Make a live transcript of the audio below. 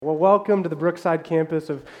welcome to the Brookside campus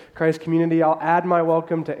of Christ Community. I'll add my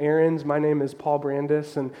welcome to Aaron's. My name is Paul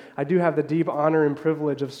Brandis, and I do have the deep honor and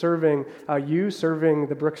privilege of serving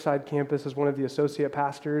the Brookside campus as one of the associate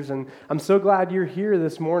pastors, and I'm so glad you're here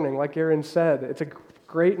this morning. Like Aaron said, it's a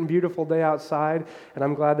great and beautiful day outside, and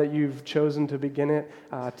I'm glad that you've chosen to begin it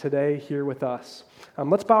today here with us.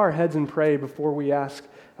 Let's bow our heads and pray before we ask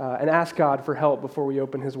God for help before we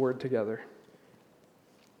open His Word together.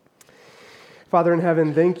 Father in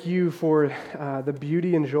heaven, thank you for the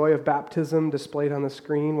beauty and joy of baptism displayed on the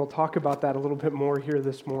screen. We'll talk about that a little bit more here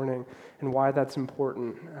this morning and why that's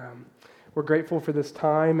important. We're grateful for this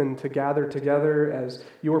time and to gather together as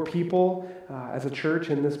your people, as a church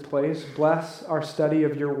in this place. Bless our study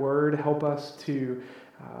of your word. Help us to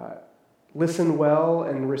listen well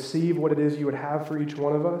and receive what it is you would have for each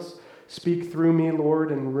one of us. Speak through me,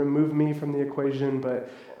 Lord, and remove me from the equation,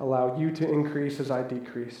 but allow you to increase as I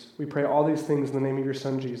decrease. We pray all these things in the name of your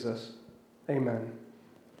Son, Jesus. Amen.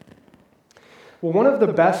 Well, one of the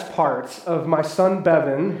best parts of my son,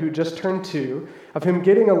 Bevan, who just turned 2, of him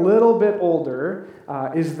getting a little bit older,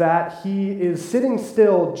 is that he is sitting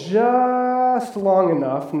still just long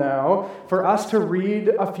enough now for us to read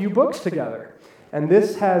a few books together. And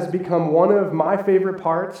this has become one of my favorite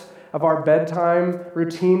parts of our bedtime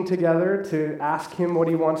routine together, to ask him what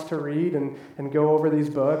he wants to read and go over these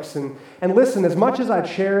books. And listen, as much as I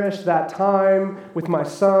cherish that time with my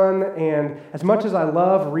son, and as much as I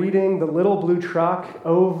love reading The Little Blue Truck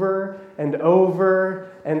over and over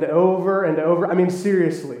and over and over, I mean,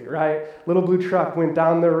 seriously, right? Little Blue Truck went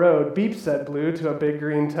down the road, beep said blue to a big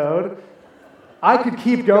green toad. I could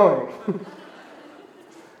keep going.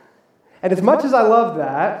 And as much as I love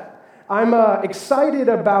that, I'm excited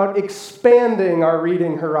about expanding our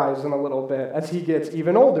reading horizon a little bit as he gets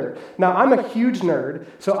even older. Now, I'm a huge nerd,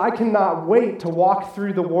 so I cannot wait to walk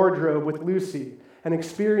through the wardrobe with Lucy and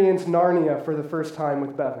experience Narnia for the first time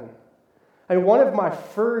with Bevan. And one of my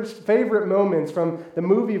first favorite moments from the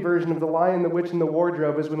movie version of The Lion, the Witch, and the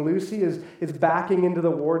Wardrobe is when Lucy is backing into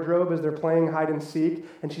the wardrobe as they're playing hide and seek,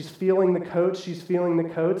 and she's feeling the coats,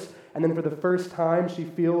 and then for the first time she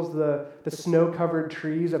feels the snow-covered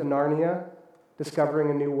trees of Narnia,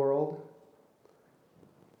 discovering a new world.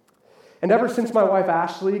 And ever since my wife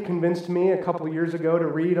Ashley convinced me a couple years ago to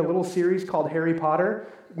read a little series called Harry Potter,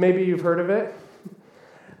 maybe you've heard of it,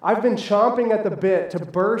 I've been chomping at the bit to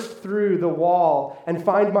burst through the wall and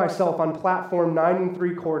find myself on platform 9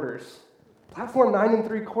 3/4. Platform 9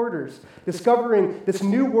 3/4, discovering this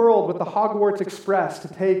new world with the Hogwarts Express to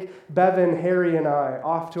take Bevan, Harry, and I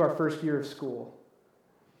off to our first year of school.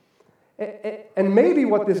 And maybe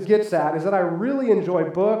what this gets at is that I really enjoy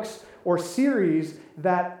books or series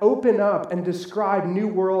that open up and describe new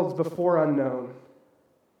worlds before unknown.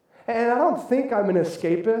 And I don't think I'm an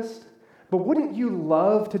escapist, but wouldn't you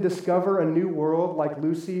love to discover a new world like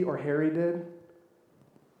Lucy or Harry did?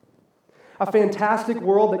 A fantastic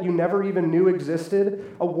world that you never even knew existed,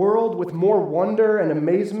 a world with more wonder and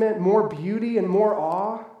amazement, more beauty and more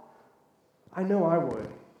awe? I know I would.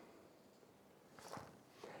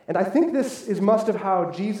 And I think this must have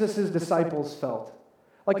how Jesus' disciples felt,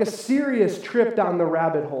 like a serious trip down the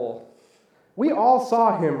rabbit hole. We all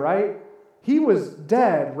saw him, right? He was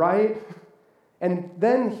dead, right? And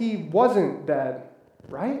then he wasn't dead,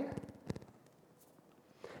 right?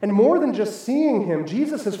 And more than just seeing him,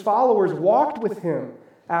 Jesus' followers walked with him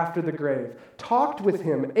after the grave, talked with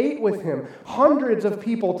him, ate with him. Hundreds of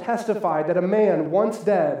people testified that a man once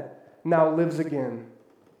dead now lives again.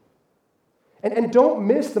 And don't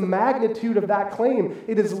miss the magnitude of that claim.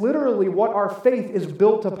 It is literally what our faith is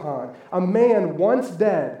built upon. A man once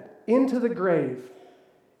dead into the grave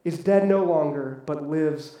is dead no longer, but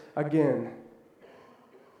lives again.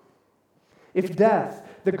 If death,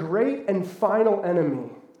 the great and final enemy,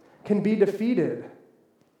 can be defeated,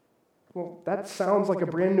 well, that sounds like a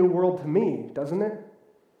brand new world to me, doesn't it?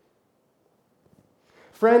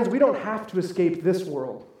 Friends, we don't have to escape this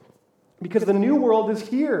world because the new world is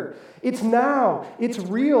here. It's now. It's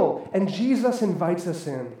real, and Jesus invites us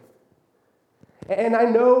in. And I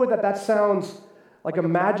know that sounds like a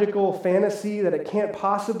magical fantasy, that it can't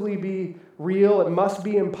possibly be real, it must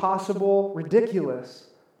be impossible, ridiculous.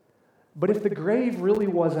 But if the grave really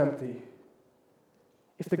was empty,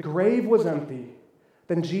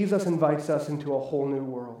 then Jesus invites us into a whole new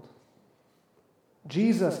world.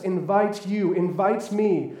 Jesus invites you, invites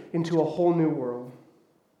me into a whole new world.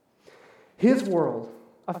 His world,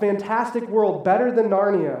 a fantastic world, better than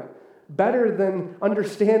Narnia, better than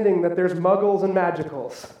understanding that there's muggles and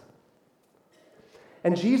magicals.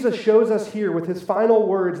 And Jesus shows us here with his final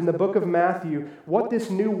words in the book of Matthew what this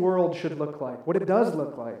new world should look like, what it does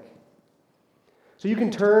look like. So you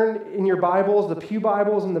can turn in your Bibles, the pew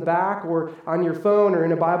Bibles in the back, or on your phone or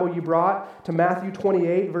in a Bible you brought, to Matthew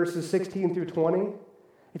 28, verses 16 through 20.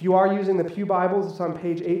 If you are using the pew Bibles, it's on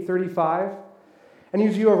page 835. And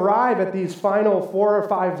as you arrive at these final 4 or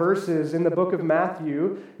 5 verses in the book of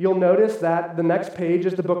Matthew, you'll notice that the next page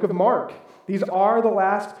is the book of Mark. These are the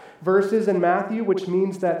last verses in Matthew, which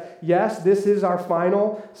means that, yes, this is our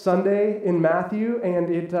final Sunday in Matthew, and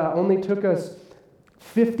it only took us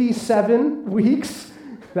 57 weeks.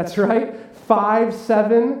 That's right,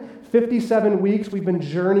 57 weeks. We've been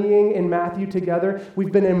journeying in Matthew together.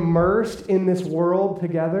 We've been immersed in this world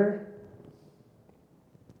together.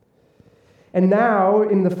 And now,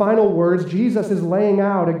 in the final words, Jesus is laying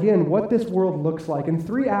out, again, what this world looks like. And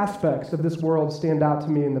 3 aspects of this world stand out to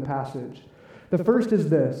me in the passage. The first is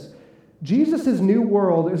this: Jesus' new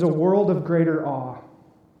world is a world of greater awe.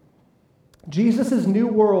 Jesus' new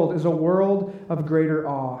world is a world of greater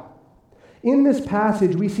awe. In this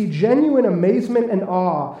passage, we see genuine amazement and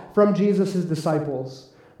awe from Jesus' disciples.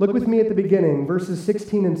 Look with me at the beginning, verses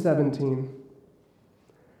 16 and 17.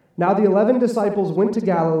 Now the 11 disciples went to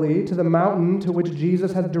Galilee, to the mountain to which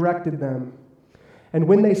Jesus had directed them. And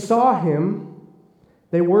when they saw him,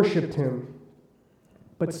 they worshipped him,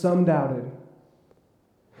 but some doubted.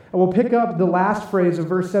 And we'll pick up the last phrase of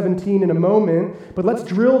verse 17 in a moment, but let's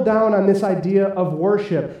drill down on this idea of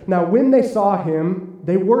worship. Now, when they saw him,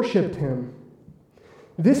 they worshipped him.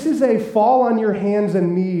 This is a fall on your hands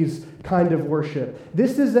and knees kind of worship.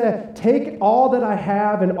 This is a take all that I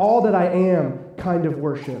have and all that I am kind of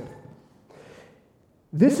worship.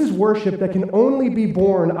 This is worship that can only be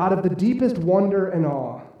born out of the deepest wonder and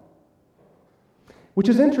awe. Which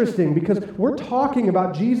is interesting because we're talking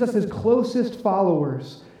about Jesus' closest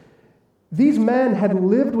followers. These men had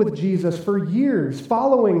lived with Jesus for years,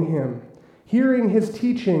 following him, hearing his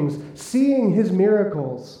teachings, seeing his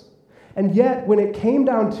miracles. And yet, when it came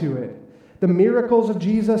down to it, the miracles of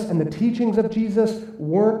Jesus and the teachings of Jesus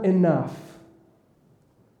weren't enough.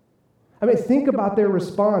 I mean, think about their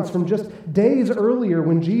response from just days earlier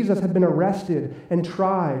when Jesus had been arrested and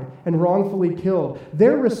tried and wrongfully killed.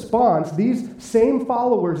 Their response, these same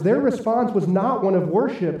followers, their response was not one of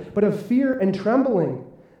worship, but of fear and trembling.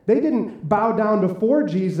 They didn't bow down before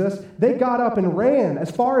Jesus. They got up and ran as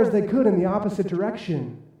far as they could in the opposite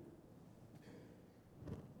direction.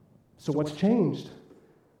 So what's changed?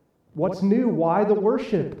 What's new? Why the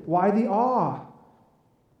worship? Why the awe?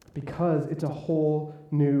 Because it's a whole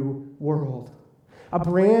new world. A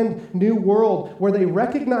brand new world where they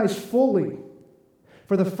recognize fully,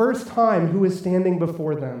 for the first time, who is standing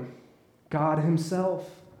before them: God himself.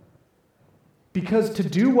 Because to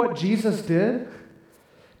do what Jesus did,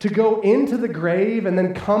 to go into the grave and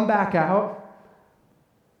then come back out,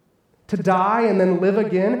 to die and then live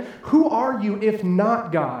again, who are you if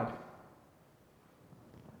not God?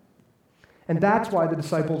 And that's why the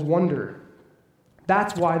disciples wonder.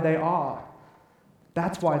 That's why they awe.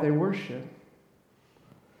 That's why they worship.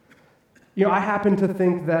 You know, I happen to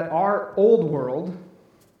think that our old world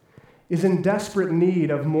is in desperate need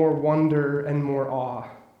of more wonder and more awe.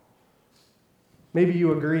 Maybe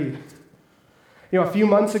you agree. You know, a few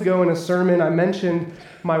months ago in a sermon, I mentioned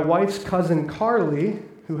my wife's cousin Carly,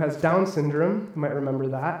 who has Down syndrome. You might remember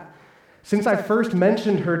that. Since I first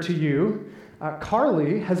mentioned her to you,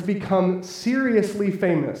 Carly has become seriously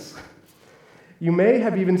famous. You may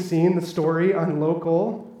have even seen the story on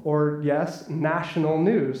local or, yes, national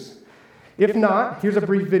news. If not, here's a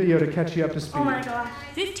brief video to catch you up to speed. Oh my gosh.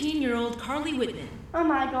 15-year-old Carly Whitman Oh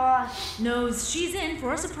my gosh. knows she's in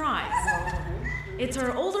for a surprise. It's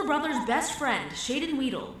her older brother's best friend, Shaden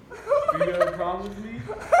Weedle. You got a problem with me?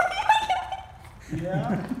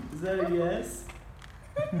 Yeah? Is that a yes?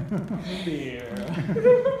 There.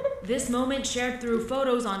 This moment, shared through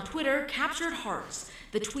photos on Twitter, captured hearts.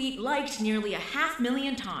 The tweet liked nearly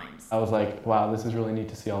 500,000 times. I was like, wow, this is really neat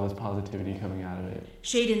to see all this positivity coming out of it.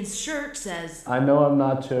 Shaden's shirt says, I know I'm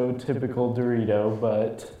not your typical Dorito,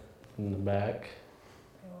 but in the back,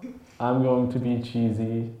 I'm going to be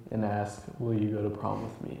cheesy and ask, will you go to prom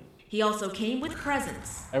with me? he also came with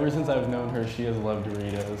presents. Ever since I've known her, she has loved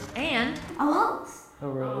Doritos. And A rose. A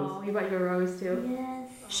rose. Oh, he bought you a rose too? Yes.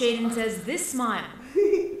 Shaden says this smile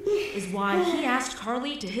is why he asked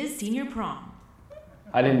Carly to his senior prom.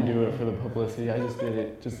 I didn't do it for the publicity. I just did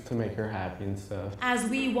it just to make her happy and stuff. As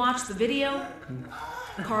we watch the video,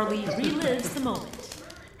 Carly relives the moment.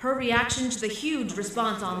 Her reaction to the huge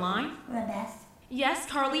response online: The best. yes,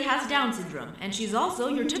 Carly has Down syndrome, and she's also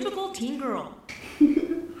your typical teen girl,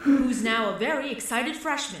 who's now a very excited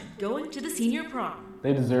freshman going to the senior prom.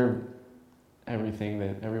 They deserve everything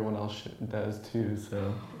that everyone else does too,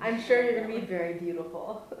 so. I'm sure you're going to be very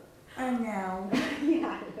beautiful. I know.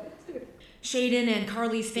 Shaden and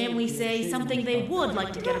Carly's family say something they would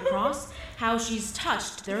like to get across, how she's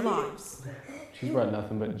touched their lives. She's brought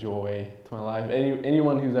nothing but joy to my life.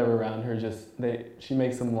 Anyone who's ever around her, she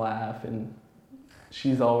makes them laugh, and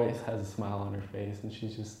she's always has a smile on her face, and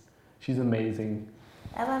she's amazing.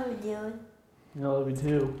 I love you, dude. I love you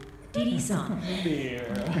too. Dee Dee Sun.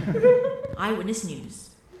 Eyewitness News.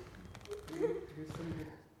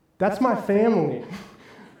 That's my family.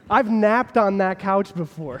 I've napped on that couch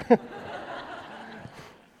before.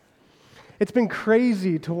 It's been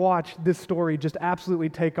crazy to watch this story just absolutely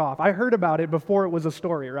take off. I heard about it before it was a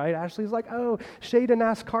story, right? Ashley's like, oh, Shaden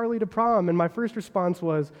asked Carly to prom. And my first response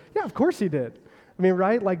was, yeah, of course he did. I mean,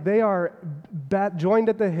 right? Like they are joined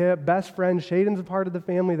at the hip, best friends. Shaden's a part of the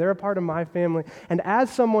family. They're a part of my family. And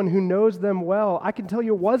as someone who knows them well, I can tell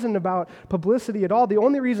you it wasn't about publicity at all. The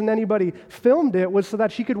only reason anybody filmed it was so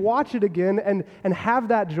that she could watch it again and have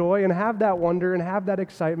that joy and have that wonder and have that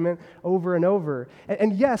excitement over and over.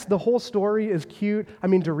 And yes, the whole story is cute. I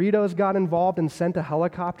mean, Doritos got involved and sent a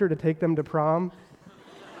helicopter to take them to prom.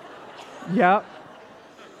 Yep,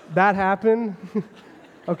 that happened.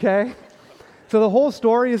 Okay. So the whole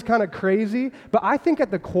story is kind of crazy, but I think at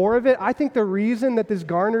the core of it, I think the reason that this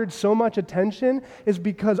garnered so much attention is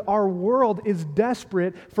because our world is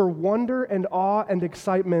desperate for wonder and awe and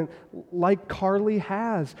excitement like Carly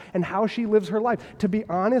has and how she lives her life. To be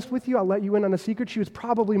honest with you, I'll let you in on a secret, she was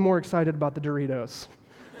probably more excited about the Doritos.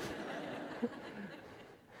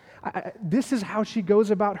 This is how she goes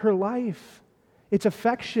about her life. It's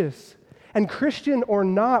infectious. And Christian or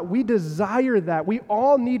not, we desire that. We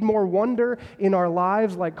all need more wonder in our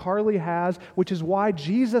lives like Carly has, which is why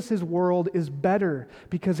Jesus' world is better,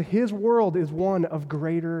 because his world is one of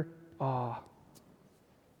greater awe.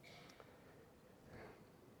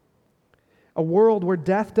 A world where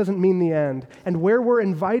death doesn't mean the end, and where we're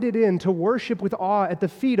invited in to worship with awe at the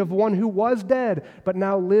feet of one who was dead, but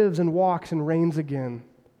now lives and walks and reigns again.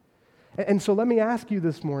 And so let me ask you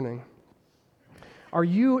this morning, are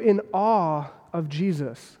you in awe of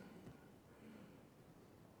Jesus?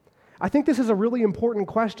 I think this is a really important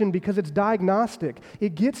question because it's diagnostic.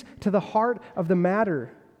 It gets to the heart of the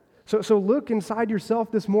matter. So look inside yourself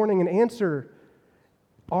this morning and answer,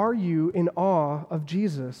 are you in awe of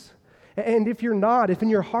Jesus? And if you're not, if in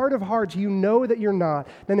your heart of hearts you know that you're not,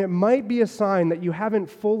 then it might be a sign that you haven't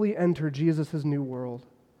fully entered Jesus' new world.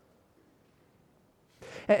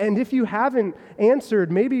 And if you haven't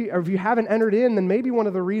answered, or if you haven't entered in, then maybe one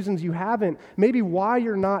of the reasons you haven't, maybe why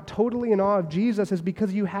you're not totally in awe of Jesus is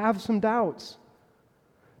because you have some doubts,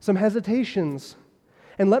 some hesitations.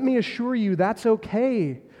 And let me assure you, that's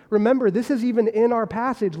okay. Remember, this is even in our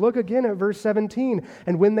passage. Look again at verse 17.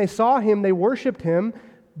 And when they saw him, they worshiped him,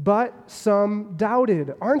 but some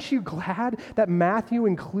doubted. Aren't you glad that Matthew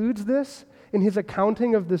includes this in his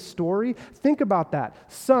accounting of this story? Think about that.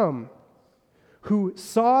 Some who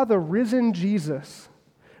saw the risen Jesus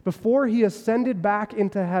before he ascended back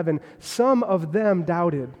into heaven, some of them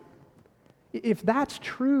doubted. If that's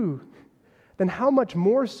true, then how much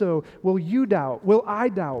more so will you doubt? Will I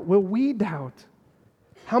doubt? Will we doubt?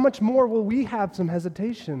 How much more will we have some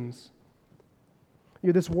hesitations?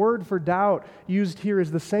 This word for doubt used here is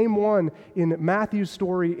the same one in Matthew's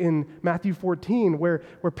story in Matthew 14, where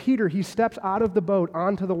Peter, he steps out of the boat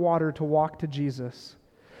onto the water to walk to Jesus.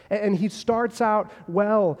 And he starts out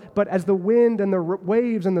well, but as the wind and the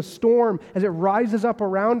waves and the storm, as it rises up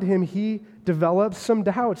around him, he develops some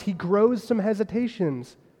doubts. He grows some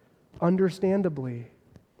hesitations, understandably.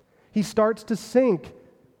 He starts to sink,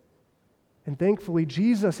 and thankfully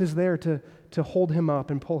Jesus is there to hold him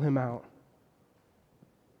up and pull him out.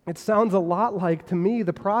 It sounds a lot like, to me,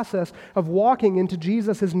 the process of walking into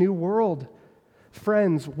Jesus' new world.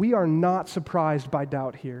 Friends, we are not surprised by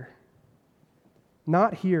doubt here.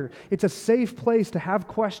 Not here. It's a safe place to have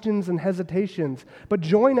questions and hesitations. But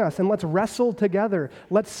join us and let's wrestle together.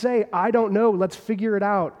 Let's say, I don't know. Let's figure it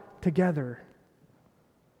out together.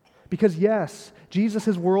 Because yes,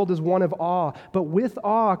 Jesus' world is one of awe, but with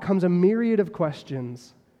awe comes a myriad of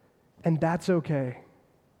questions, and that's okay.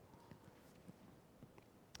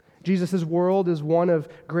 Jesus' world is one of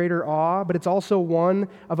greater awe, but it's also one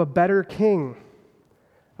of a better king.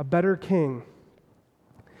 A better king.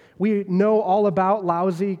 We know all about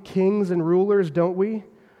lousy kings and rulers, don't we?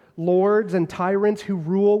 Lords and tyrants who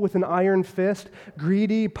rule with an iron fist,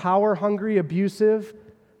 greedy, power-hungry, abusive,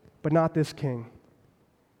 but not this king.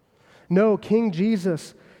 No, King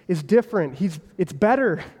Jesus is different. It's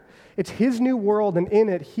better. It's his new world, and in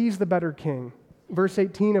it, he's the better king. Verse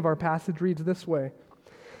 18 of our passage reads this way.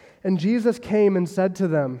 And Jesus came and said to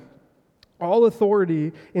them, all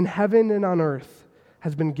authority in heaven and on earth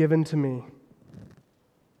has been given to me.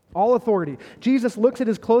 All authority. Jesus looks at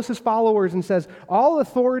his closest followers and says, all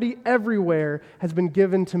authority everywhere has been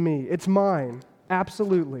given to me. It's mine,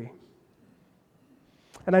 absolutely.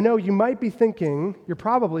 And I know you might be thinking, you're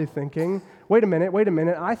probably thinking, wait a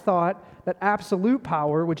minute, I thought that absolute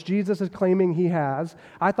power, which Jesus is claiming he has,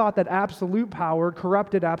 I thought that absolute power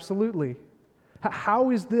corrupted absolutely.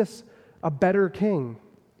 How is this a better king?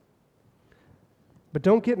 But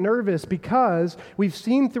don't get nervous, because we've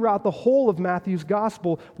seen throughout the whole of Matthew's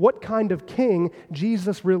gospel what kind of king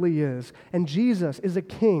Jesus really is. And Jesus is a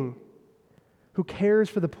king who cares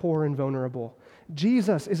for the poor and vulnerable.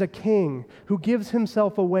 Jesus is a king who gives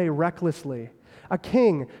himself away recklessly. A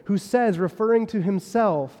king who says, referring to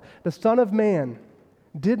himself, the Son of Man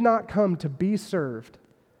did not come to be served,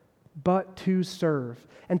 but to serve,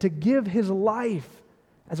 and to give his life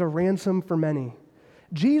as a ransom for many.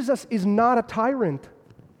 Jesus is not a tyrant.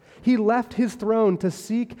 He left his throne to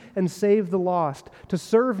seek and save the lost, to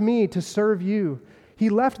serve me, to serve you. He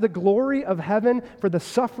left the glory of heaven for the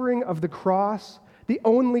suffering of the cross, the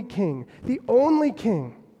only king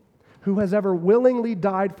who has ever willingly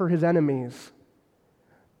died for his enemies,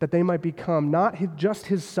 that they might become not just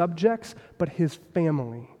his subjects, but his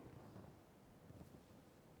family.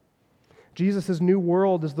 Jesus' new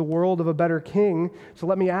world is the world of a better king. So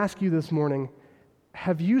let me ask you this morning,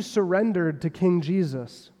 have you surrendered to King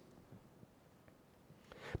Jesus?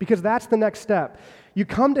 Because that's the next step. You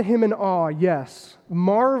come to him in awe, yes,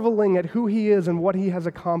 marveling at who he is and what he has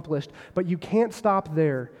accomplished, but you can't stop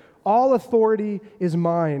there. All authority is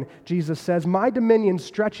mine, Jesus says. My dominion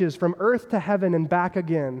stretches from earth to heaven and back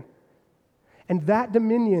again. And that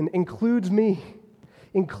dominion includes me,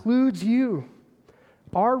 includes you.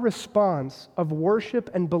 Our response of worship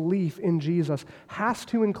and belief in Jesus has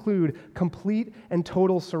to include complete and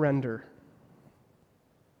total surrender.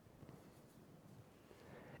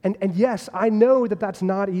 And yes, I know that that's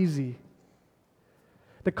not easy.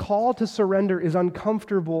 The call to surrender is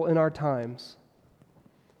uncomfortable in our times.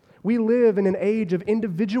 We live in an age of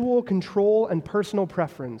individual control and personal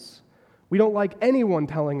preference. We don't like anyone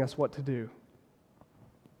telling us what to do.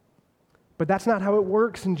 But that's not how it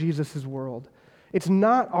works in Jesus' world. It's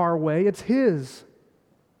not our way, it's his.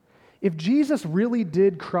 If Jesus really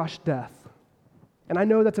did crush death, and I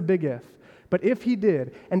know that's a big if, but if he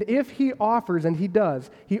did, and if he offers, and he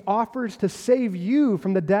does, he offers to save you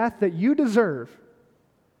from the death that you deserve,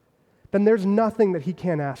 then there's nothing that he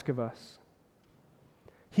can't ask of us.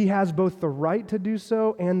 He has both the right to do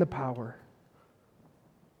so and the power.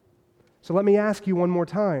 So let me ask you one more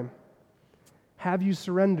time. Have you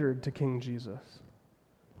surrendered to King Jesus?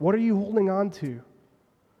 What are you holding on to?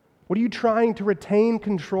 What are you trying to retain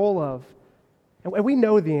control of? And we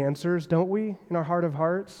know the answers, don't we, in our heart of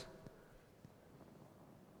hearts?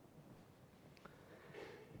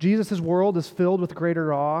 Jesus' world is filled with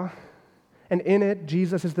greater awe, and in it,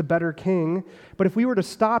 Jesus is the better king. But if we were to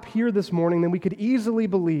stop here this morning, then we could easily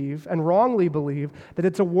believe, and wrongly believe, that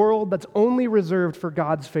it's a world that's only reserved for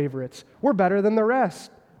God's favorites. We're better than the rest.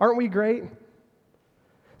 Aren't we great?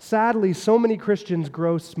 Sadly, so many Christians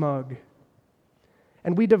grow smug.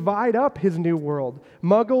 And we divide up his new world.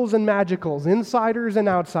 Muggles and magicals, insiders and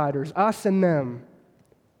outsiders, us and them.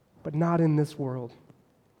 But not in this world.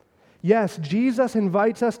 Yes, Jesus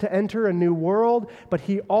invites us to enter a new world, but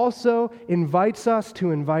he also invites us to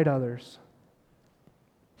invite others.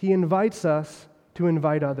 He invites us to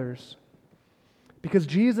invite others. Because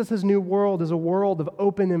Jesus' new world is a world of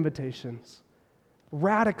open invitations.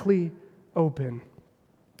 Radically open.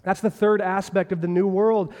 That's the third aspect of the new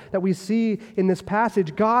world that we see in this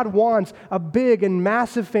passage. God wants a big and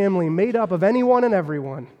massive family made up of anyone and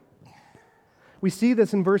everyone. We see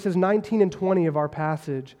this in verses 19 and 20 of our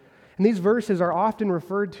passage. And these verses are often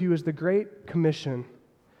referred to as the Great Commission.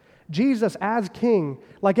 Jesus, as king,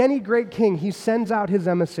 like any great king, he sends out his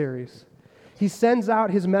emissaries. He sends out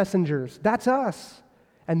his messengers. That's us.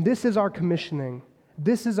 And this is our commissioning.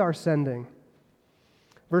 This is our sending.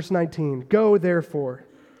 Verse 19, go therefore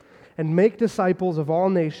and make disciples of all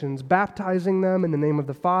nations, baptizing them in the name of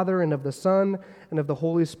the Father and of the Son and of the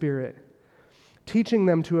Holy Spirit, teaching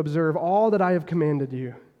them to observe all that I have commanded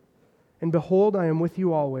you. And behold, I am with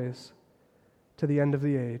you always to the end of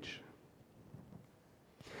the age.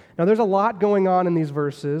 Now, there's a lot going on in these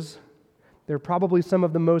verses. They're probably some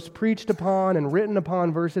of the most preached upon and written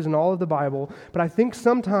upon verses in all of the Bible, but I think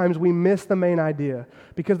sometimes we miss the main idea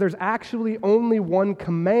because there's actually only one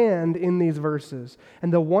command in these verses.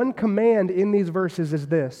 And the one command in these verses is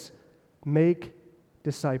this: make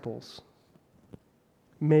disciples.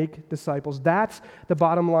 Make disciples. That's the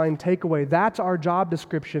bottom line takeaway. That's our job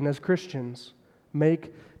description as Christians.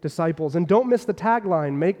 Make disciples. And don't miss the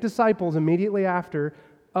tagline, make disciples immediately after,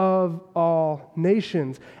 of all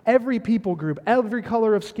nations. Every people group, every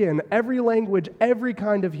color of skin, every language, every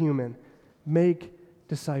kind of human. Make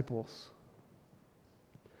disciples.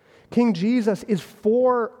 King Jesus is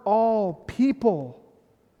for all people.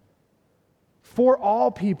 For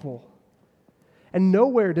all people. And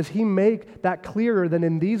nowhere does he make that clearer than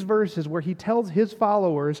in these verses where he tells his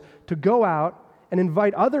followers to go out and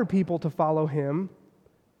invite other people to follow him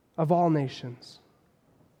of all nations.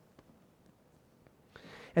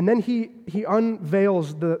 And then he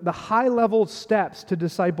unveils the high-level steps to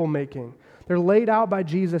disciple making. They're laid out by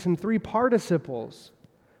Jesus in 3 participles.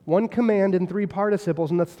 One command in 3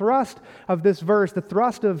 participles. And the thrust of this verse, the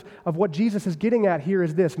thrust of what Jesus is getting at here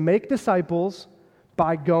is this: make disciples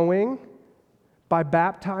by going, by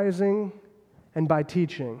baptizing, and by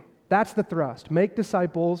teaching. That's the thrust. Make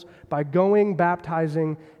disciples by going,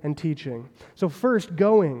 baptizing, and teaching. So first,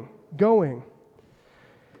 going.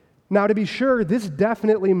 Now, to be sure, this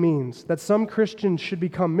definitely means that some Christians should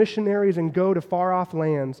become missionaries and go to far-off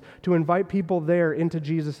lands to invite people there into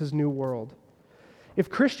Jesus' new world. If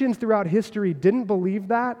Christians throughout history didn't believe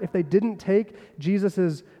that, if they didn't take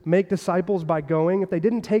Jesus' make disciples by going, if they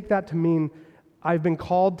didn't take that to mean I've been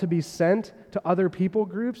called to be sent to other people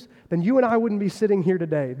groups, then you and I wouldn't be sitting here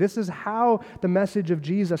today. This is how the message of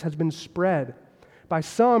Jesus has been spread, by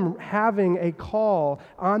some having a call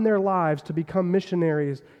on their lives to become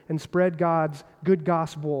missionaries and spread God's good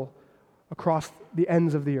gospel across the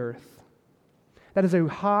ends of the earth. That is a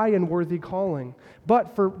high and worthy calling.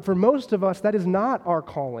 But for most of us, that is not our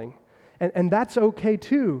calling. And that's okay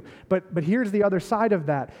too. But here's the other side of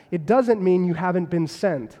that. It doesn't mean you haven't been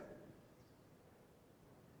sent.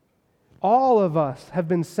 All of us have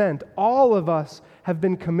been sent. All of us have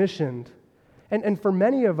been commissioned. And for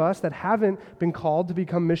many of us that haven't been called to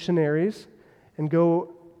become missionaries and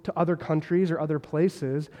go to other countries or other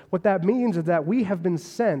places, what that means is that we have been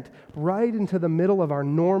sent right into the middle of our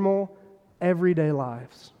normal, everyday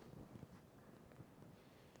lives.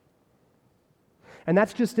 And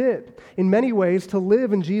that's just it. In many ways, to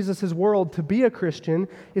live in Jesus' world, to be a Christian,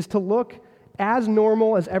 is to look as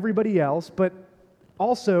normal as everybody else, but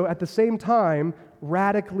also at the same time,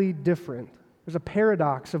 radically different. There's a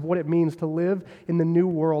paradox of what it means to live in the new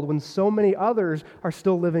world when so many others are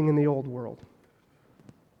still living in the old world.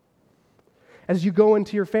 As you go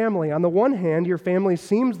into your family, on the one hand, your family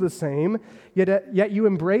seems the same, yet you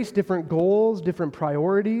embrace different goals, different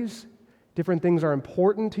priorities, different things are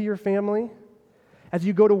important to your family. As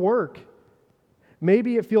you go to work,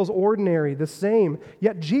 maybe it feels ordinary, the same,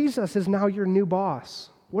 yet Jesus is now your new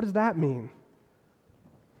boss. What does that mean?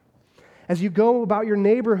 As you go about your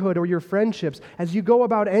neighborhood or your friendships, as you go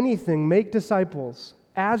about anything, make disciples.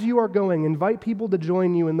 As you are going, invite people to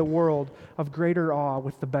join you in the world of greater awe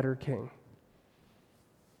with the better King.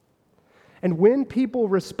 And when people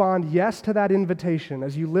respond yes to that invitation,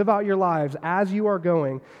 as you live out your lives, as you are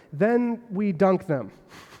going, then we dunk them.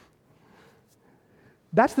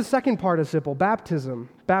 That's the second participle, baptism,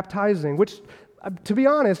 baptizing, which, to be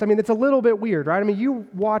honest, it's a little bit weird, right? You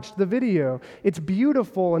watched the video. It's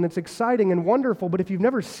beautiful and it's exciting and wonderful, but if you've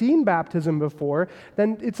never seen baptism before,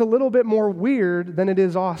 then it's a little bit more weird than it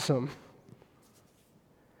is awesome.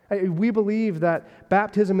 We believe that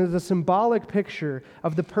baptism is a symbolic picture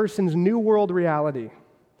of the person's new world reality.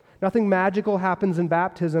 Nothing magical happens in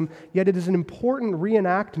baptism, yet it is an important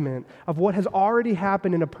reenactment of what has already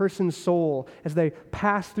happened in a person's soul as they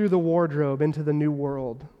pass through the wardrobe into the new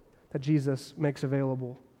world that Jesus makes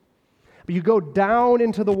available. But you go down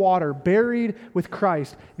into the water, buried with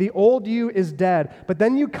Christ. The old you is dead, but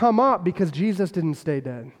then you come up because Jesus didn't stay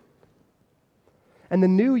dead. And the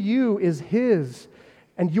new you is His,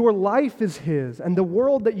 and your life is His, and the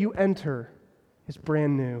world that you enter is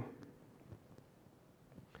brand new.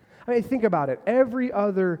 Think about it. Every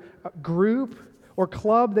other group or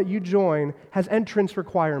club that you join has entrance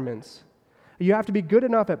requirements. You have to be good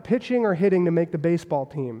enough at pitching or hitting to make the baseball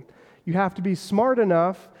team. You have to be smart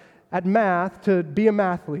enough at math to be a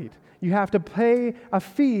mathlete. You have to pay a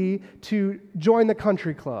fee to join the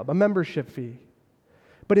country club, a membership fee.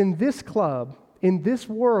 But in this club, in this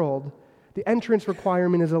world, the entrance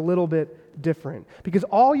requirement is a little bit different. Because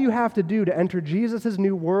all you have to do to enter Jesus'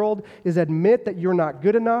 new world is admit that you're not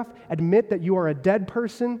good enough, admit that you are a dead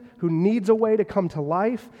person who needs a way to come to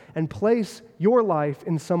life, and place your life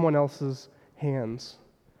in someone else's hands.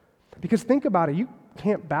 Because think about it, you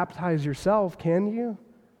can't baptize yourself, can you?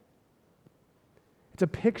 It's a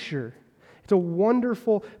picture. It's a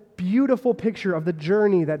wonderful, beautiful picture of the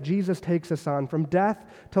journey that Jesus takes us on, from death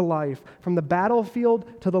to life, from the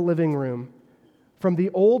battlefield to the living room, from the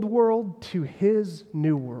old world to his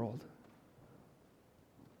new world.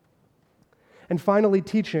 And finally,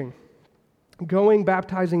 teaching. Going,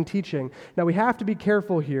 baptizing, teaching. Now, we have to be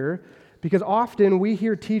careful here because often we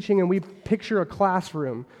hear teaching and we picture a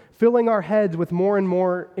classroom, filling our heads with more and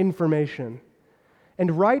more information.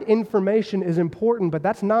 And right information is important, but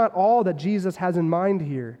that's not all that Jesus has in mind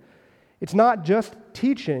here. It's not just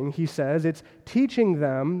teaching, he says, it's teaching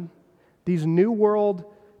them, these new world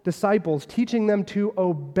disciples, teaching them to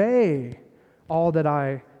obey all that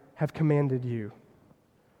I have commanded you.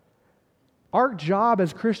 Our job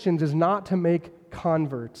as Christians is not to make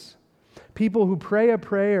converts, people who pray a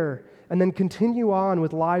prayer and then continue on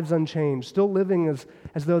with lives unchanged, still living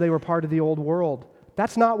as though they were part of the old world.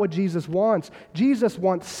 That's not what Jesus wants. Jesus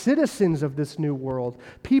wants citizens of this new world,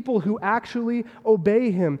 people who actually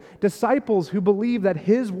obey him, disciples who believe that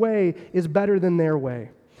his way is better than their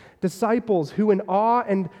way, disciples who in awe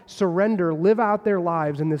and surrender live out their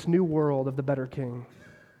lives in this new world of the better King.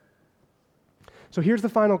 So here's the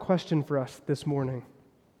final question for us this morning.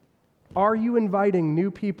 Are you inviting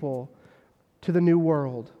new people to the new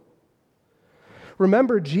world?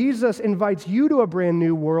 Remember, Jesus invites you to a brand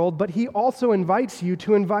new world, but he also invites you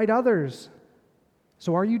to invite others.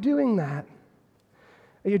 So are you doing that?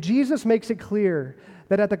 Jesus makes it clear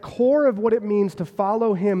that at the core of what it means to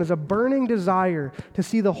follow him is a burning desire to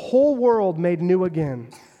see the whole world made new again.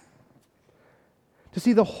 To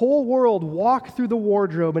see the whole world walk through the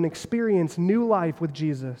wardrobe and experience new life with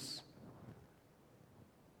Jesus.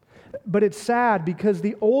 But it's sad because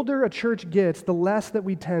the older a church gets, the less that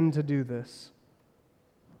we tend to do this.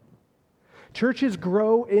 Churches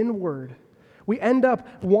grow inward. We end up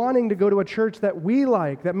wanting to go to a church that we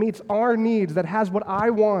like, that meets our needs, that has what I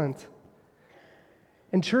want.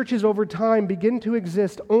 And churches over time begin to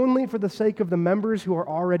exist only for the sake of the members who are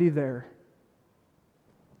already there.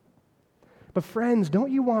 But friends,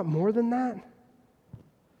 don't you want more than that?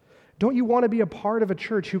 Don't you want to be a part of a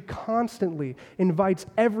church who constantly invites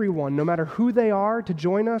everyone, no matter who they are, to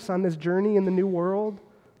join us on this journey in the new world?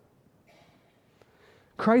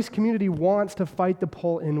 Christ Community wants to fight the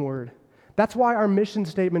pull inward. That's why our mission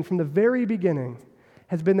statement from the very beginning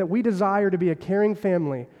has been that we desire to be a caring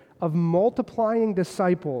family of multiplying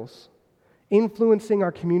disciples, influencing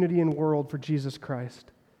our community and world for Jesus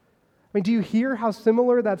Christ. I mean, do you hear how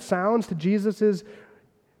similar that sounds to Jesus'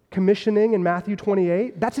 commissioning in Matthew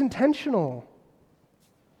 28? That's intentional.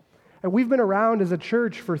 And we've been around as a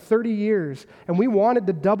church for 30 years, and we wanted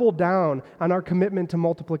to double down on our commitment to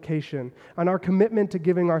multiplication, on our commitment to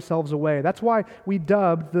giving ourselves away. That's why we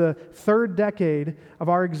dubbed the third decade of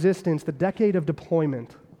our existence the decade of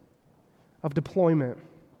deployment.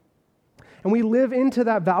 And we live into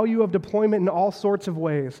that value of deployment in all sorts of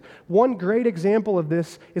ways. One great example of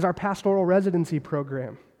this is our pastoral residency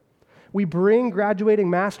program. We bring graduating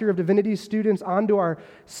Master of Divinity students onto our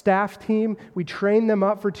staff team. We train them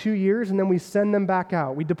up for 2 years, and then we send them back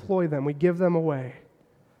out. We deploy them. We give them away.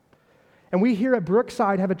 And we here at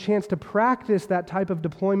Brookside have a chance to practice that type of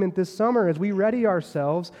deployment this summer as we ready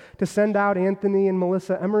ourselves to send out Anthony and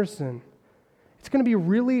Melissa Emerson. It's going to be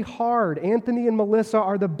really hard. Anthony and Melissa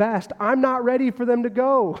are the best. I'm not ready for them to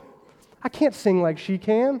go. I can't sing like she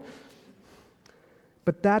can.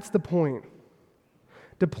 But that's the point.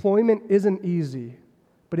 Deployment isn't easy,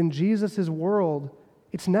 but in Jesus' world,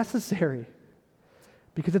 it's necessary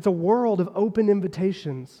because it's a world of open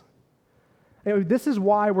invitations. And this is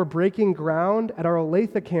why we're breaking ground at our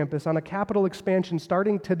Olathe campus on a capital expansion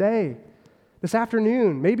starting today, this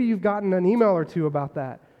afternoon. Maybe you've gotten an email or two about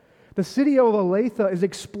that. The city of Olathe is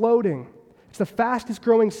exploding. It's the fastest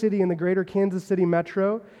growing city in the greater Kansas City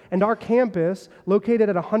metro, and our campus, located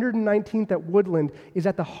at 119th at Woodland, is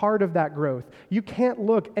at the heart of that growth. You can't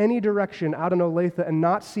look any direction out in Olathe and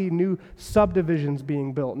not see new subdivisions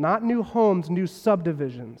being built, not new homes, new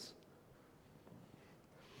subdivisions.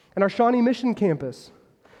 And our Shawnee Mission campus,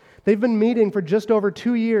 they've been meeting for just over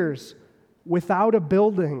 2 years without a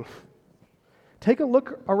building. Take a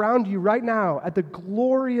look around you right now at the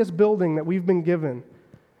glorious building that we've been given.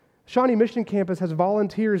 Shawnee Mission Campus has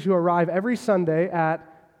volunteers who arrive every Sunday at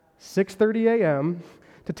 6:30 a.m.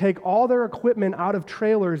 to take all their equipment out of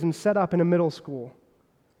trailers and set up in a middle school.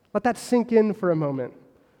 Let that sink in for a moment.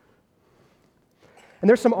 And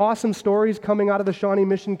there's some awesome stories coming out of the Shawnee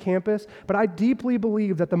Mission Campus, but I deeply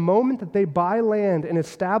believe that the moment that they buy land and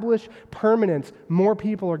establish permanence, more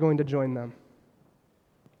people are going to join them.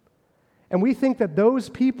 And we think that those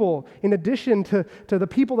people, in addition to the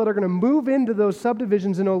people that are going to move into those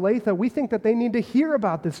subdivisions in Olathe, we think that they need to hear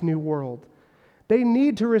about this new world. They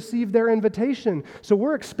need to receive their invitation. So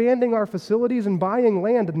we're expanding our facilities and buying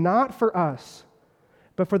land not for us,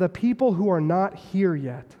 but for the people who are not here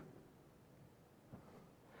yet.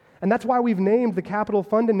 And that's why we've named the Capital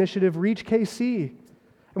Fund Initiative Reach KC.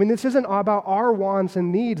 I mean, this isn't about our wants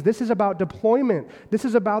and needs. This is about deployment. This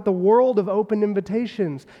is about the world of open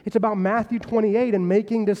invitations. It's about Matthew 28 and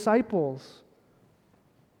making disciples.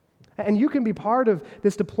 And you can be part of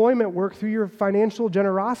this deployment work through your financial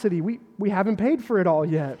generosity. We haven't paid for it all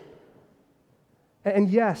yet. And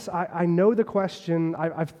yes, I know the question.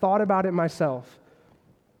 I've thought about it myself.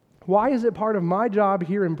 Why is it part of my job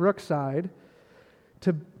here in Brookside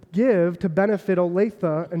to give to benefit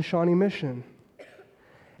Olathe and Shawnee Mission?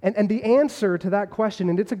 And the answer to that question,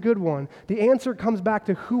 and it's a good one, the answer comes back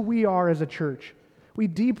to who we are as a church. We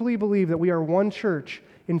deeply believe that we are one church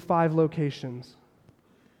in 5 locations,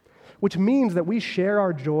 which means that we share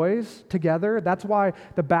our joys together. That's why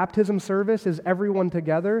the baptism service is everyone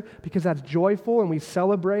together, because that's joyful and we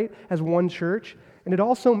celebrate as one church. And it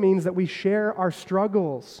also means that we share our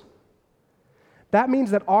struggles. That means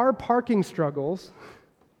that our parking struggles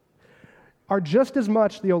are just as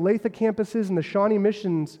much the Olathe campuses and the Shawnee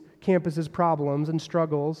Missions campuses' problems and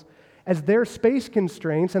struggles as their space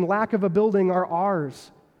constraints and lack of a building are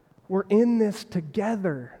ours. We're in this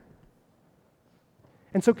together.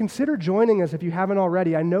 And so consider joining us if you haven't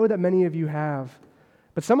already. I know that many of you have.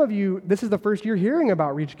 But some of you, this is the first year hearing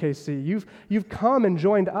about Reach KC. You've come and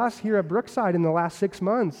joined us here at Brookside in the last 6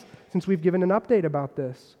 months since we've given an update about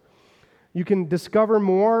this. You can discover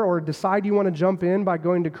more or decide you want to jump in by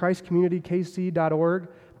going to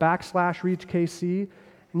christcommunitykc.org/reachkc,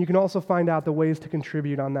 and you can also find out the ways to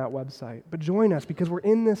contribute on that website. But join us because we're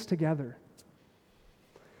in this together.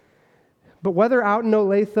 But whether out in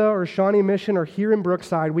Olathe or Shawnee Mission or here in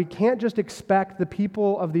Brookside, we can't just expect the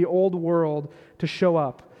people of the old world to show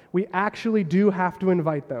up. We actually do have to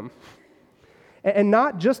invite them. And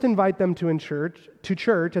not just invite them to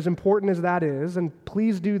church, as important as that is, and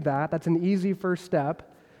please do that. That's an easy first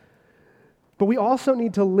step. But we also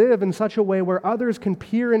need to live in such a way where others can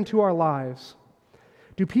peer into our lives.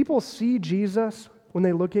 Do people see Jesus when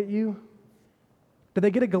they look at you? Do they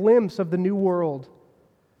get a glimpse of the new world?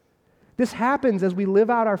 This happens as we live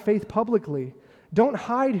out our faith publicly. Don't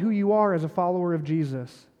hide who you are as a follower of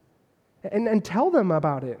Jesus. And tell them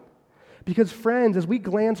about it. Because friends, as we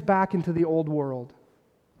glance back into the old world,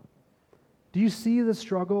 do you see the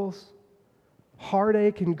struggles,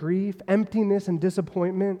 heartache and grief, emptiness and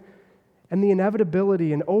disappointment, and the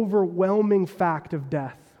inevitability and overwhelming fact of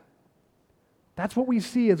death? That's what we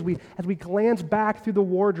see as we glance back through the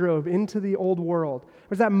wardrobe into the old world.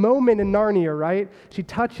 There's that moment in Narnia, right? She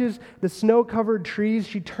touches the snow-covered trees,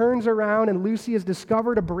 she turns around, and Lucy has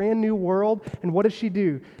discovered a brand new world, and what does she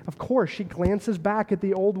do? Of course, she glances back at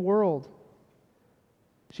the old world.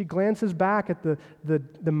 She glances back at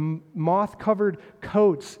the moth-covered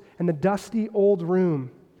coats and the dusty old room,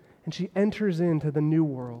 and she enters into the new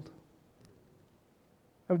world.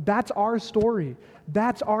 That's our story.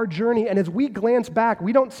 That's our journey. And as we glance back,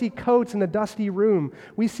 we don't see coats in a dusty room.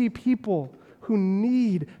 We see people who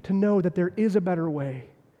need to know that there is a better way,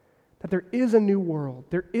 that there is a new world.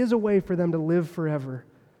 There is a way for them to live forever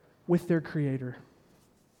with their Creator.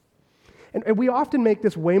 And we often make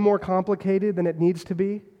this way more complicated than it needs to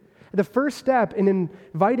be. The first step in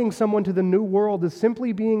inviting someone to the new world is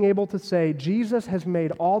simply being able to say, Jesus has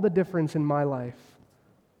made all the difference in my life.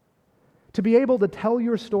 To be able to tell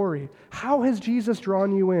your story. How has Jesus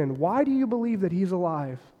drawn you in? Why do you believe that He's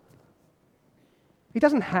alive? It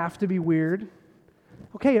doesn't have to be weird.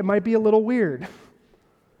 Okay, it might be a little weird,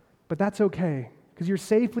 but that's okay because you're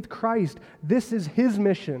safe with Christ. This is His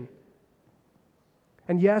mission.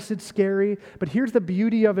 And yes, it's scary, but here's the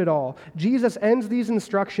beauty of it all. Jesus ends these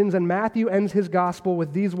instructions, and Matthew ends his gospel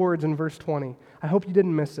with these words in verse 20. I hope you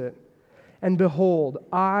didn't miss it. And behold,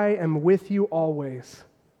 I am with you always,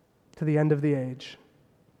 to the end of the age.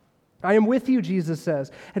 I am with you, Jesus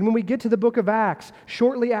says. And when we get to the book of Acts,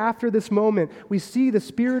 shortly after this moment, we see the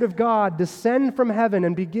Spirit of God descend from heaven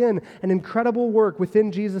and begin an incredible work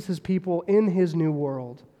within Jesus' people in His new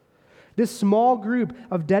world. This small group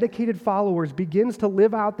of dedicated followers begins to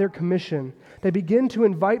live out their commission. They begin to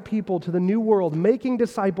invite people to the new world, making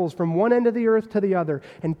disciples from one end of the earth to the other.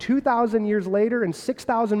 And 2,000 years later and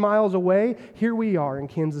 6,000 miles away, here we are in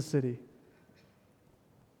Kansas City.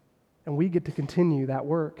 And we get to continue that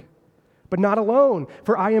work. But not alone,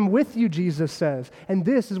 for I am with you, Jesus says. And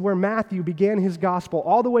this is where Matthew began his gospel,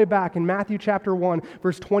 all the way back in Matthew chapter 1,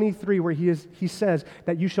 verse 23, where he says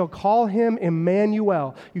that you shall call Him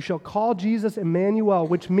Emmanuel. You shall call Jesus Emmanuel,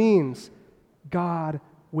 which means God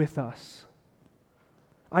with us.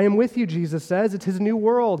 I am with you, Jesus says. It's his new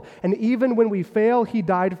world. And even when we fail, he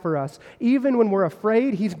died for us. Even when we're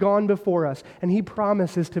afraid, he's gone before us. And he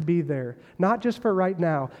promises to be there, not just for right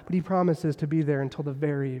now, but he promises to be there until the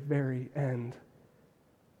very, very end.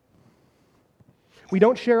 We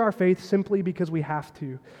don't share our faith simply because we have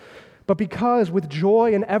to, but because with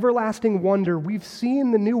joy and everlasting wonder, we've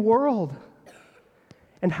seen the new world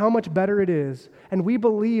and how much better it is. And we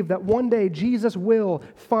believe that one day Jesus will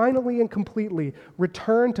finally and completely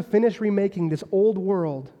return to finish remaking this old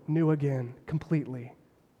world new again, completely.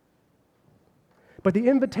 But the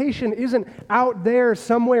invitation isn't out there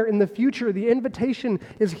somewhere in the future. The invitation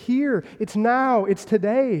is here. It's now. It's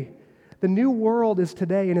today. The new world is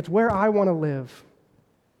today, and it's where I want to live.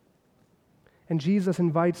 And Jesus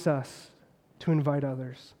invites us to invite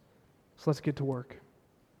others. So let's get to work.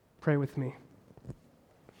 Pray with me.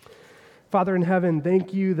 Father in heaven,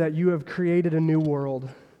 thank you that you have created a new world.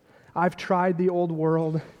 I've tried the old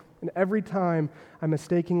world, and every time I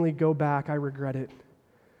mistakenly go back, I regret it.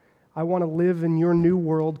 I want to live in your new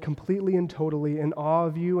world completely and totally in awe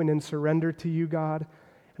of you and in surrender to you, God,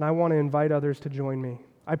 and I want to invite others to join me.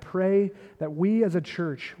 I pray that we as a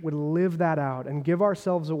church would live that out and give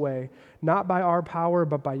ourselves away, not by our power,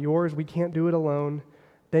 but by yours. We can't do it alone.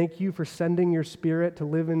 Thank you for sending your Spirit to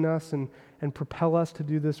live in us and propel us to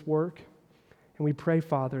do this work. And we pray,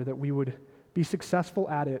 Father, that we would be successful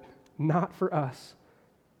at it, not for us,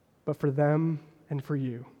 but for them and for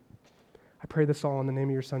you. I pray this all in the name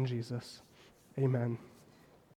of your Son, Jesus. Amen.